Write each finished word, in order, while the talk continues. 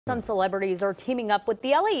Some celebrities are teaming up with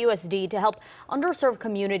the LAUSD to help underserved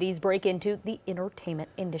communities break into the entertainment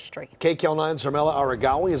industry. KCAL 9's Hermela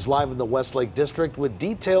Aragawi is live in the Westlake District with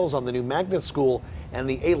details on the new magnet school and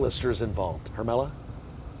the A-listers involved. Hermela?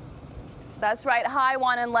 That's right. Hi,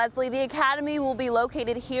 Juan and Leslie. The Academy will be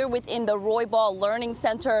located here within the Roybal Learning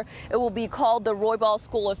Center. It will be called the Roybal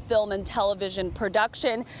School of Film and Television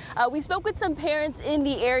Production. We spoke with some parents in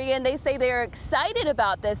the area, and they say they're excited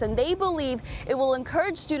about this, and they believe it will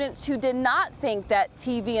encourage students who did not think that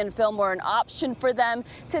TV and film were an option for them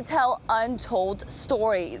to tell untold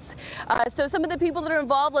stories. So some of the people that are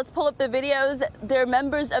involved, let's pull up the videos. They're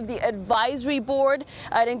members of the advisory board.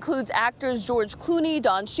 It includes actors George Clooney,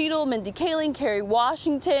 Don Cheadle, Mindy Kaling, Kerry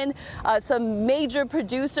Washington, some major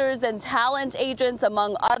producers and talent agents,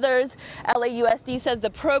 among others. LAUSD says the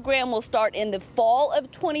program will start in the fall of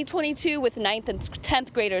 2022 with 9th and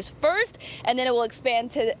 10th graders first, and then it will expand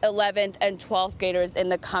to 11th and 12th graders in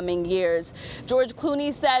the coming years. George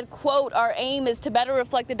Clooney said, quote, "Our aim is to better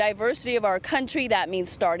reflect the diversity of our country. That means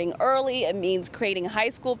starting early. It means creating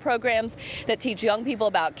high school programs that teach young people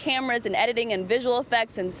about cameras and editing and visual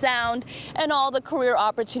effects and sound and all the career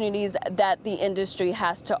opportunities that the industry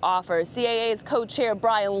has to offer." CAA's co-chair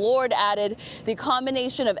Brian Lord added, "The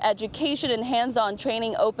combination of education and hands-on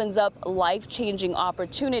training opens up life-changing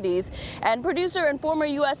opportunities." And producer and former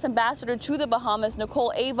U.S. ambassador to the Bahamas,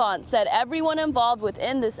 Nicole Avant, said everyone involved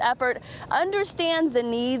within this effort understands the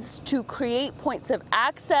needs to create points of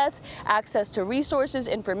access to resources,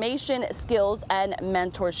 information, skills, and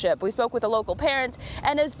mentorship. We spoke with a local parent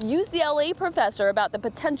and a UCLA professor about the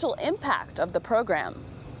potential impact of the program.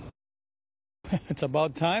 It's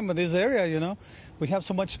about time in this area, you know. We have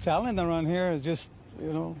so much talent around here. It just,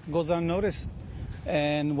 goes unnoticed.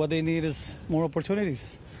 And what they need is more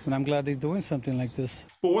opportunities. And I'm glad they're doing something like this.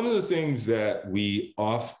 But one of the things that we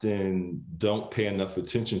often don't pay enough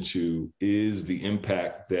attention to is the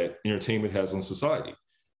impact that entertainment has on society.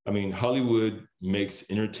 I mean, Hollywood makes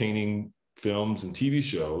entertaining films and TV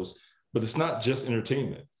shows, but it's not just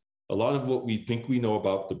entertainment. A lot of what we think we know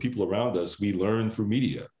about the people around us, we learn through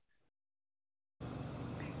media.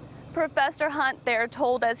 Professor Hunt there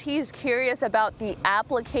told us he's curious about the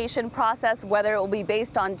application process, whether it will be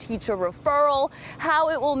based on teacher referral, how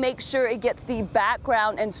it will make sure it gets the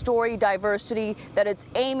background and story diversity that it's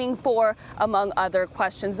aiming for, among other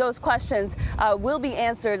questions. Those questions will be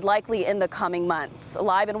answered likely in the coming months.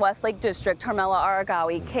 Live in Westlake District, Hermela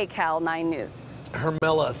Aragawi, KCAL 9 News.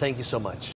 Hermela, thank you so much.